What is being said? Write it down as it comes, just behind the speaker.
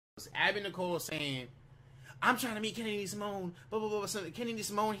Abby Nicole saying, I'm trying to meet Kennedy Simone, blah, blah, blah, blah. Kennedy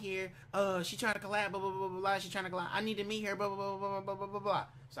Simone here, she trying to collab, blah, blah, blah, blah, blah, she trying to collab. I need to meet her, blah, blah, blah, blah, blah, blah, blah, blah.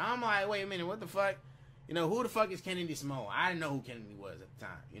 So I'm like, wait a minute, what the fuck? You know, who the fuck is Kennedy Simone? I didn't know who Kennedy was at the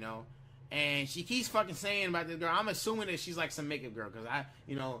time, you know? And she keeps fucking saying about this girl. I'm assuming that she's like some makeup girl, because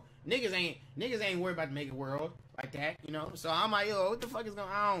niggas ain't worried about the makeup world like that, you know? So I'm like, yo, what the fuck is going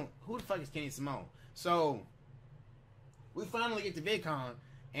on? Who the fuck is Kennedy Simone? So we finally get to VidCon.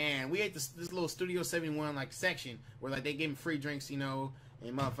 And we ate this little Studio 71 like section where like they gave me free drinks, you know,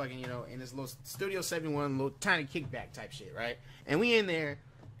 and motherfucking, you know, in this little Studio 71 little tiny kickback type shit, right? And we in there,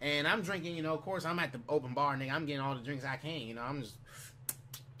 and I'm drinking, you know, of course I'm at the open bar, nigga. I'm getting all the drinks I can, you know. I'm just,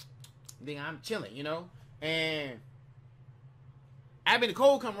 nigga, I'm chilling, you know. And Abby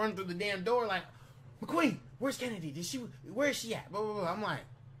Nicole come running through the damn door like, McQueen, where's Kennedy? Where is she at? Blah, blah, blah. I'm like,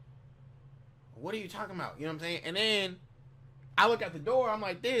 what are you talking about? You know what I'm saying? And then I look at the door, I'm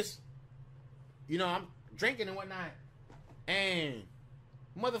like this, you know, I'm drinking and whatnot, and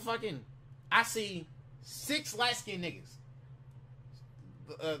motherfucking, I see 6 light-skinned niggas,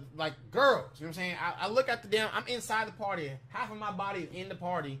 like girls, you know what I'm saying? I look at the damn, I'm inside the party, half of my body is in the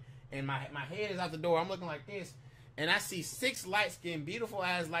party, and my head is out the door, I'm looking like this, and I see 6 light-skinned,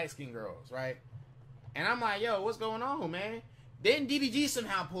 beautiful-ass light-skinned girls, right? And I'm like, yo, what's going on, man? Then DDG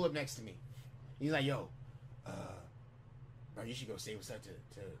somehow pull up next to me. He's like, yo, bro, you should go say what's up to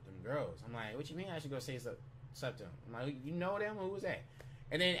them girls. I'm like, what you mean I should go say what's up to them? I'm like, you know them? Who was that?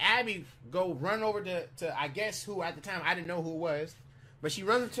 And then Abby go run over to I guess who at the time, I didn't know who it was, but she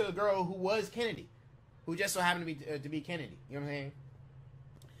runs into a girl who was Kennedy, who just so happened to be Kennedy. You know what I'm saying?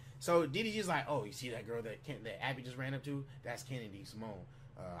 So DDG's like, oh, you see that girl that Abby just ran up to? That's Kennedy Simone.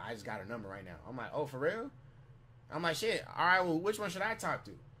 I just got her number right now. I'm like, oh, for real? I'm like, shit. All right, well, which one should I talk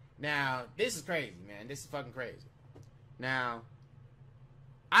to? Now, this is crazy, man. This is fucking crazy. Now,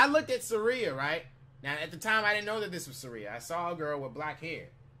 I looked at Saria, right? Now, at the time, I didn't know that this was Saria. I saw a girl with black hair,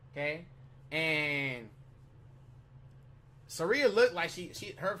 okay? And Saria looked like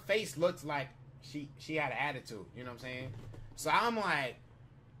her face looked like she had an attitude, you know what I'm saying? So I'm like,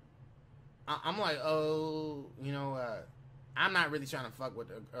 oh, you know, I'm not really trying to fuck with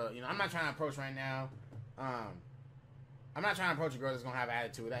the, you know, I'm not trying to approach right now. I'm not trying to approach a girl that's gonna have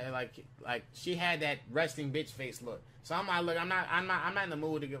attitude. Like she had that resting bitch face look. So I'm like, look, I'm not in the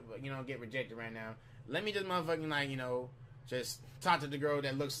mood to get rejected right now. Let me just motherfucking like, you know, just talk to the girl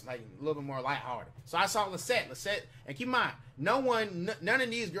that looks like a little bit more lighthearted. So I saw Lisette, and keep in mind, none of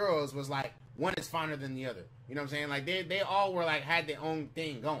these girls was like one is finer than the other. You know what I'm saying? Like they all were like had their own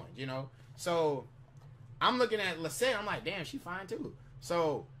thing going, you know. So I'm looking at Lisette, I'm like, damn, she fine too.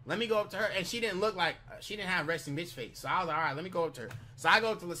 So let me go up to her, and she didn't look like she didn't have resting bitch face. So I was like, all right, let me go up to her. So I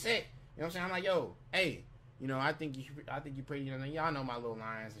go up to Lisette. You know what I'm saying? I'm like, yo, hey, you know, I think you pretty. You know, y'all know my little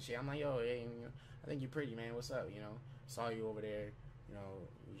lines and shit. I'm like, yo, hey, you know, I think you pretty, man. What's up? You know, saw you over there. You know,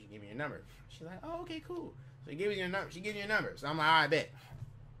 you should give me your number. She's like, oh, okay, cool. So she gives you your number. She gives you your number. So I'm like, all right, bet.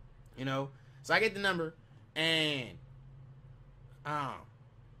 You know, so I get the number, and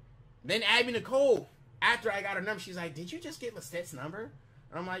then Abby Nicole, after I got her number, she's like, did you just get Lisette's number?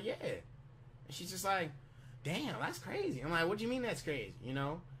 And I'm like, yeah. And she's just like, damn, that's crazy. I'm like, what do you mean that's crazy? You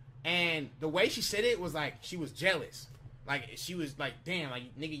know? And the way she said it was like she was jealous. Like, she was like, damn, like,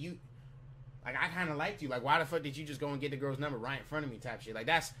 nigga, you, like, I kind of liked you. Like, why the fuck did you just go and get the girl's number right in front of me type shit? Like,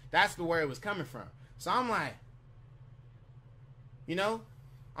 that's the where it was coming from. So I'm like, you know?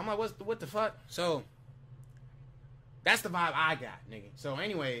 I'm like, what the fuck? So, that's the vibe I got, nigga. So,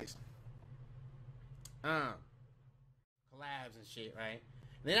 anyways, collabs and shit, right?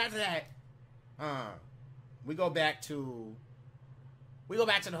 And then after that, we go back to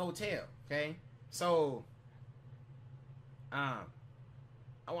the hotel, okay? So, I'm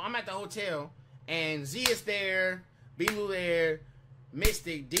at the hotel, and Z is there, B-Lou there,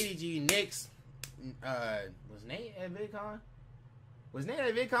 Mystic, DDG, Nix, was Nate at VidCon? Was Nate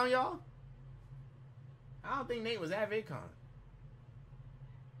at VidCon, y'all? I don't think Nate was at VidCon.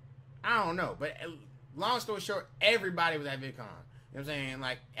 I don't know, but long story short, everybody was at VidCon. You know what I'm saying?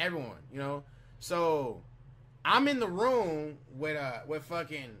 Like, everyone, you know? So, I'm in the room with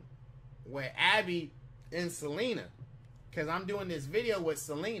Abby and Selena. Because I'm doing this video with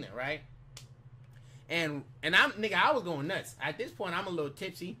Selena, right? And I was going nuts. At this point, I'm a little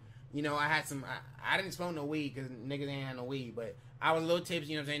tipsy. You know, I had some, I didn't smoke no weed because niggas ain't had no weed, but I was a little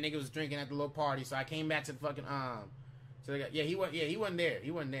tipsy, you know what I'm saying? Niggas was drinking at the little party, so I came back to the fucking, he wasn't there.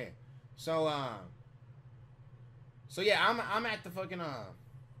 He wasn't there. So yeah, I'm at the fucking,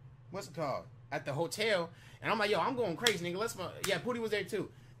 what's it called? At the hotel, and I'm like, yo, I'm going crazy, nigga. Yeah, Pootie was there too.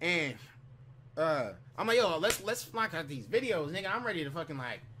 And, I'm like, yo, let's knock out these videos, nigga. I'm ready to fucking,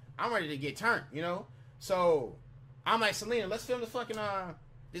 like, I'm ready to get turned, you know? So I'm like, Selena, let's film the fucking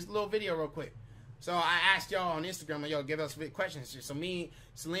this little video real quick. So I asked y'all on Instagram, like, yo, give us questions. So me,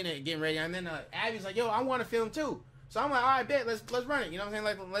 Selena getting ready, and then Abby's like, yo, I want to film too. So I'm like, all right, bet, let's run it. You know what I'm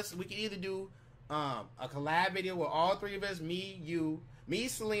saying? Like, we can either do a collab video with all three of us, me, you, me,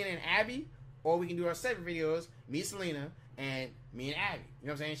 Selena, and Abby, or we can do our separate videos, me, Selena, and me and Abby. You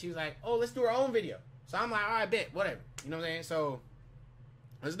know what I'm saying? She was like, oh, let's do our own video. So I'm like, all right, bet, whatever. You know what I'm saying? So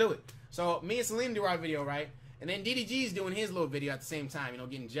let's do it. So me and Selena do our video, right? And then DDG's doing his little video at the same time, you know,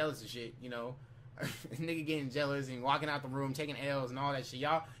 getting jealous and shit, you know. Nigga getting jealous and walking out the room, taking L's and all that shit.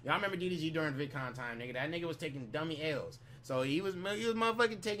 Y'all remember DDG during VidCon time, nigga. That nigga was taking dummy L's. So he was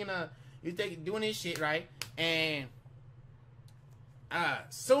motherfucking doing his shit, right? And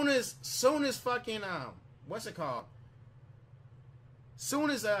soon as fucking what's it called?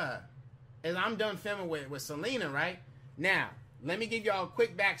 Soon as I'm done filming with Selena, right? Now, let me give y'all a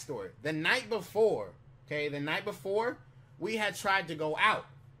quick backstory. The night before, we had tried to go out,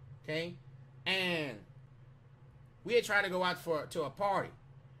 okay? And we had tried to go out to a party.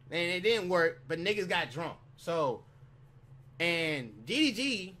 And it didn't work, but niggas got drunk. So, and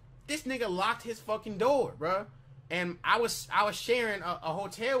DDG, this nigga locked his fucking door, bro. And I was sharing a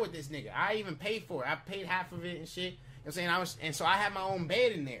hotel with this nigga. I even paid for it. I paid half of it and shit. You know what I'm saying? So I had my own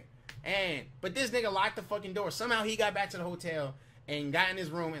bed in there. But this nigga locked the fucking door. Somehow he got back to the hotel and got in his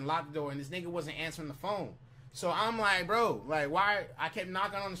room and locked the door, and this nigga wasn't answering the phone. So I'm like, bro, like, why? I kept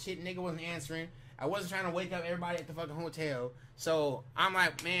knocking on the shit, nigga wasn't answering. I wasn't trying to wake up everybody at the fucking hotel. So I'm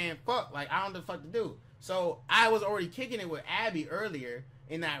like, man, fuck, like, I don't know what the fuck to do. So I was already kicking it with Abby earlier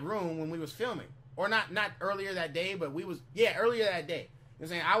in that room when we was filming. Or not earlier that day, but earlier that day. You know what I'm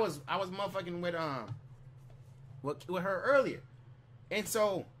saying? I was motherfucking with her earlier. And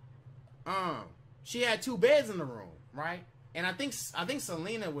so, she had 2 beds in the room, right? And I think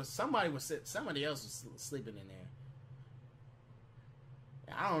Selena somebody else was sleeping in there.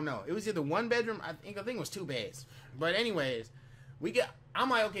 I don't know. It was either 1 bedroom. I think it was 2 beds. But anyways, I'm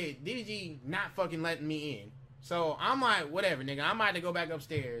like, okay, DDG not fucking letting me in. So I'm like, whatever, nigga. I might have to go back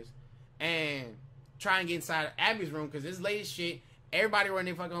upstairs and try and get inside of Abby's room because this late as shit. Everybody were in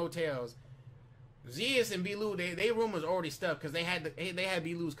their fucking hotels. Zeus and B-Lou, their room was already stuffed because they had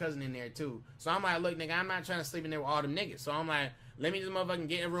B-Lou's cousin in there too. So I'm like, look, nigga, I'm not trying to sleep in there with all them niggas. So I'm like, let me just motherfucking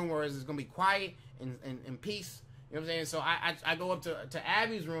get in a room where it's gonna be quiet and peace. You know what I'm saying? So I go up to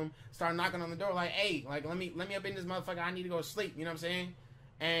Abby's room, start knocking on the door, like, hey, like let me up in this motherfucker. I need to go to sleep. You know what I'm saying?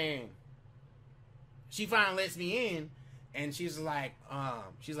 And she finally lets me in, and she's like,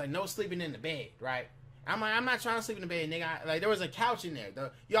 no sleeping in the bed, right? I'm like, I'm not trying to sleep in the bed, nigga. Like, there was a couch in there.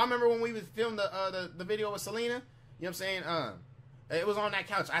 Y'all remember when we was filmed the video with Selena? You know what I'm saying? It was on that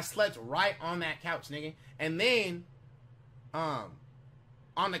couch. I slept right on that couch, nigga. And then,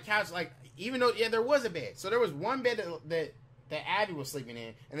 on the couch, like, even though, yeah, there was a bed. So there was one bed that Abby was sleeping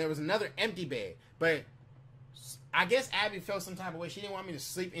in, and there was another empty bed. But I guess Abby felt some type of way. She didn't want me to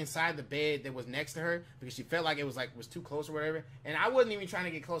sleep inside the bed that was next to her because she felt like it was too close or whatever. And I wasn't even trying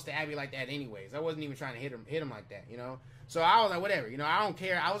to get close to Abby like that anyways. I wasn't even trying to hit him like that, you know? So I was like, whatever, you know, I don't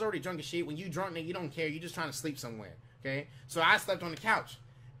care. I was already drunk as shit. When you drunk, nigga, you don't care. You just trying to sleep somewhere, okay? So I slept on the couch.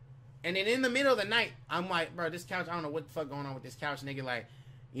 And then in the middle of the night, I'm like, bro, this couch, I don't know what the fuck going on with this couch, nigga. Like,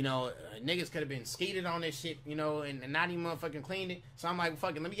 you know, niggas could have been skeeted on this shit, you know, and not even motherfucking cleaned it. So I'm like,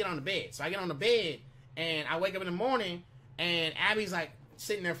 fuck it, let me get on the bed. So I get on the bed, and I wake up in the morning, and Abby's like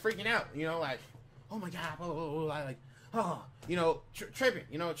sitting there freaking out, you know, like, oh my god, like, oh, you know, tripping,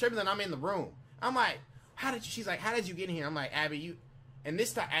 and I'm in the room. I'm like, she's like, how did you get in here? I'm like, Abby, you, and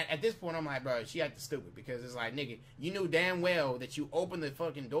this time, at this point, I'm like, bro, she acted stupid, because it's like, nigga, you knew damn well that you opened the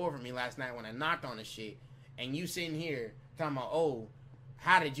fucking door for me last night when I knocked on the shit, and you sitting here talking about, oh,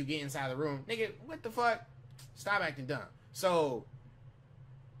 how did you get inside the room? Nigga, what the fuck? Stop acting dumb. So,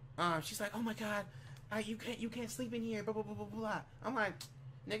 she's like, oh my god, you can't sleep in here, blah, blah, blah, blah, blah. I'm like,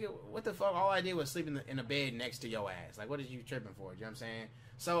 nigga, what the fuck? All I did was sleep in a bed next to your ass. Like, what are you tripping for? You know what I'm saying?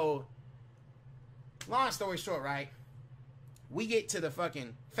 So, long story short, right? We get to the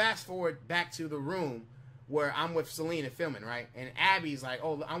fucking, fast forward back to the room where I'm with Selena filming, right? And Abby's like,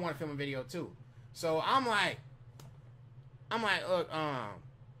 oh, I want to film a video too. So, I'm like, look,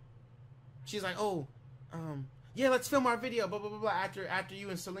 she's like, oh, yeah, let's film our video, blah, blah, blah, blah, after you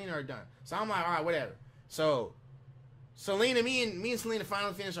and Selena are done. So I'm like, all right, whatever. So, Selena, me and Selena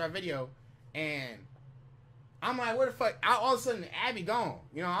finally finished our video, and I'm like, where the fuck, all of a sudden, Abby gone.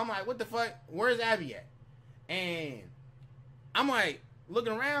 You know, I'm like, what the fuck, where's Abby at? And I'm like,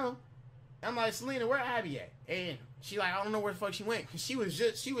 looking around, I'm like, Selena, where Abby at? And she like, I don't know where the fuck she went. She was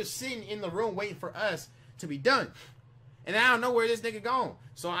sitting in the room waiting for us to be done. And I don't know where this nigga gone.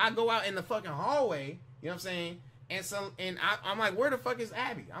 So I go out in the fucking hallway, you know what I'm saying? And I'm like, where the fuck is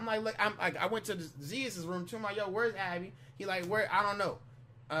Abby? I'm like, look, I went to Zeus's room too. I'm like, yo, where's Abby? He like, where? I don't know.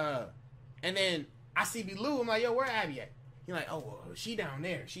 And then I see B. Lou. I'm like, yo, where Abby at? He like, oh, well, she down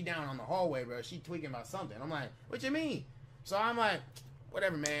there. She down on the hallway, bro. She tweaking about something. I'm like, what you mean? So I'm like,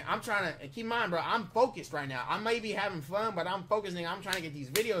 whatever, man. I'm trying to, and keep in mind, bro, I'm focused right now. I may be having fun, but I'm focusing. I'm trying to get these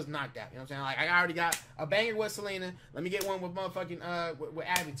videos knocked out. You know what I'm saying? Like, I already got a banger with Selena. Let me get one with motherfucking, with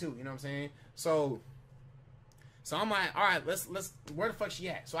Abby, too. You know what I'm saying? So I'm like, all right, let's, where the fuck she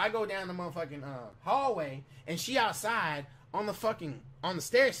at? So I go down the motherfucking, hallway, and she outside on the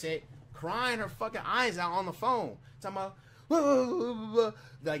stair set, crying her fucking eyes out on the phone. Talking about,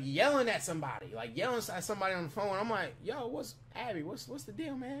 like yelling at somebody, like yelling at somebody on the phone. I'm like, yo, what's Abby? What's the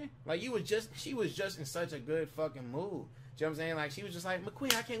deal, man? Like she was just in such a good fucking mood. You know what I'm saying? Like she was just like,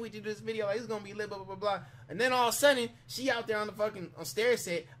 McQueen, I can't wait to do this video. Like it's gonna be lit, blah blah blah blah. And then all of a sudden, she out there on the fucking stair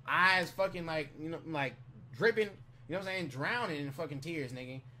set, eyes fucking like, you know, like dripping. You know what I'm saying? Drowning in fucking tears,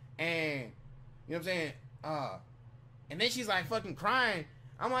 nigga. And you know what I'm saying? And then she's like fucking crying.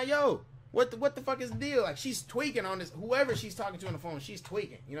 I'm like, yo. What the fuck is the deal? Like, she's tweaking on this. Whoever she's talking to on the phone, she's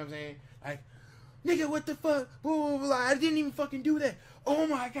tweaking. You know what I'm saying? Like, nigga, what the fuck? Blah, blah, blah. I didn't even fucking do that. Oh,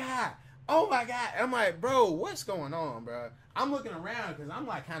 my God. Oh, my God. And I'm like, bro, what's going on, bro? I'm looking around because I'm,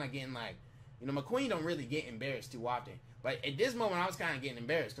 like, kind of getting, like, you know, McQueen don't really get embarrassed too often. But at this moment, I was kind of getting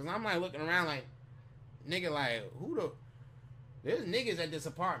embarrassed because I'm, like, looking around like, nigga, like, there's niggas at this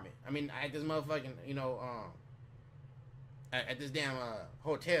apartment. I mean, at this motherfucking, you know, at this damn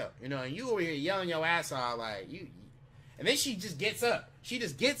hotel, you know, and you over here yelling your ass off like you, and then she just gets up. She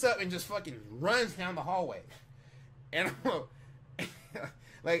just gets up and just fucking runs down the hallway, and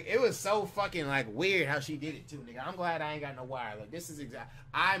like it was so fucking like weird how she did it too, nigga. I'm glad I ain't got no wire. Like this is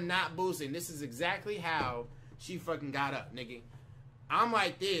I'm not boosting. This is exactly how she fucking got up, nigga. I'm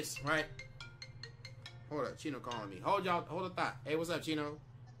like this, right? Hold up, Chino calling me. Hold the thought. Hey, what's up, Chino?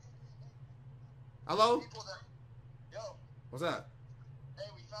 Hello? What's up? Hey,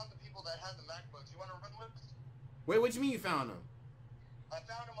 we found the people that had the MacBooks. You want to run with us? Wait, what you mean you found them? I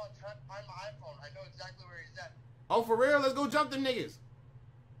found him on my iPhone. I know exactly where he's at. Oh, for real? Let's go jump them niggas.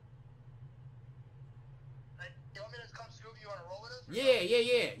 Like, you want me to come scoop you? You want to roll with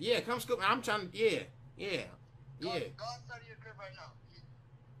us? Yeah. Come scoop. I'm trying to, yeah. Go outside of your crib right now.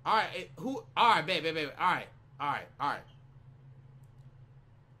 All right, all right, baby. All right.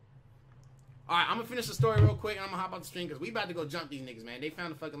 Alright, I'm gonna finish the story real quick and I'm gonna hop off the stream because we about to go jump these niggas, man. They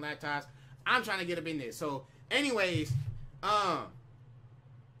found the fucking laptops. I'm trying to get up in there. So, anyways,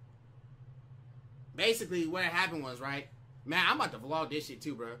 basically what happened was, right? Man, I'm about to vlog this shit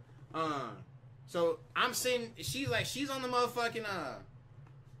too, bro. So I'm sitting, she's on the motherfucking,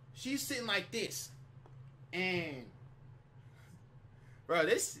 she's sitting like this. And, bro,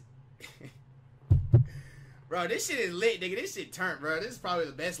 this shit is lit, nigga. This shit turned, bro. This is probably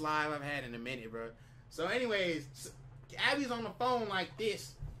the best live I've had in a minute, bro. So, anyways, Abby's on the phone like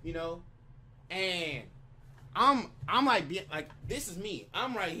this, you know, and I'm like, this is me.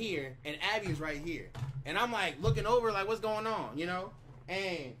 I'm right here, and Abby's right here, and I'm like looking over, like, what's going on, you know?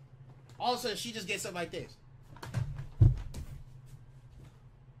 And all of a sudden, she just gets up like this.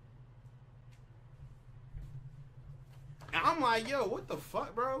 And I'm like, yo, what the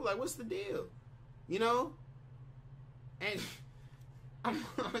fuck, bro? Like, what's the deal? You know? And I'm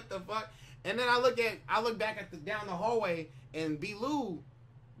what the fuck? And then I look back at down the hallway and B. Lou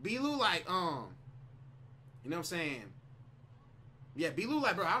like, you know what I'm saying? Yeah, B. Lou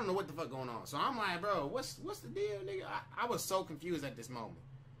like, bro, I don't know what the fuck going on. So I'm like, bro, what's the deal, nigga? I was so confused at this moment.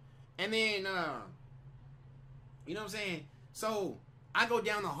 And then, you know what I'm saying? So I go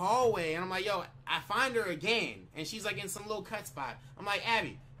down the hallway and I'm like, yo, I find her again. And she's like in some little cut spot. I'm like,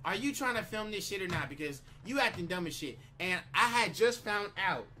 Abby, are you trying to film this shit or not? Because you acting dumb as shit. And I had just found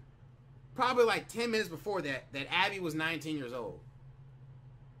out, probably like 10 minutes before that Abby was 19 years old.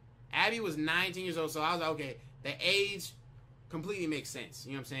 Abby was 19 years old, so I was like, okay, the age completely makes sense.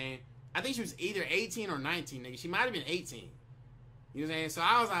 You know what I'm saying? I think she was either 18 or 19, nigga. She might have been 18. You know what I'm saying? So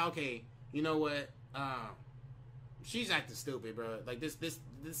I was like, okay, you know what? She's acting stupid, bro. Like, this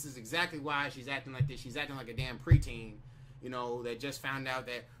is exactly why she's acting like this. She's acting like a damn preteen, you know, that just found out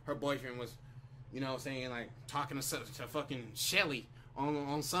that her boyfriend was, you know, saying, like, talking to fucking Shelly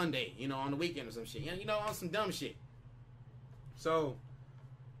on Sunday, you know, on the weekend or some shit. You know, on some dumb shit. So,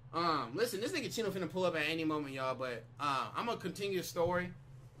 listen, this nigga Chino finna pull up at any moment, y'all, but, I'm gonna continue the story.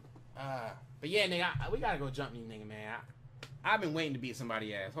 But yeah, nigga, we gotta go jump these nigga, man. I've been waiting to beat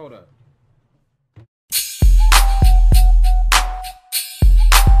somebody's ass. Hold up.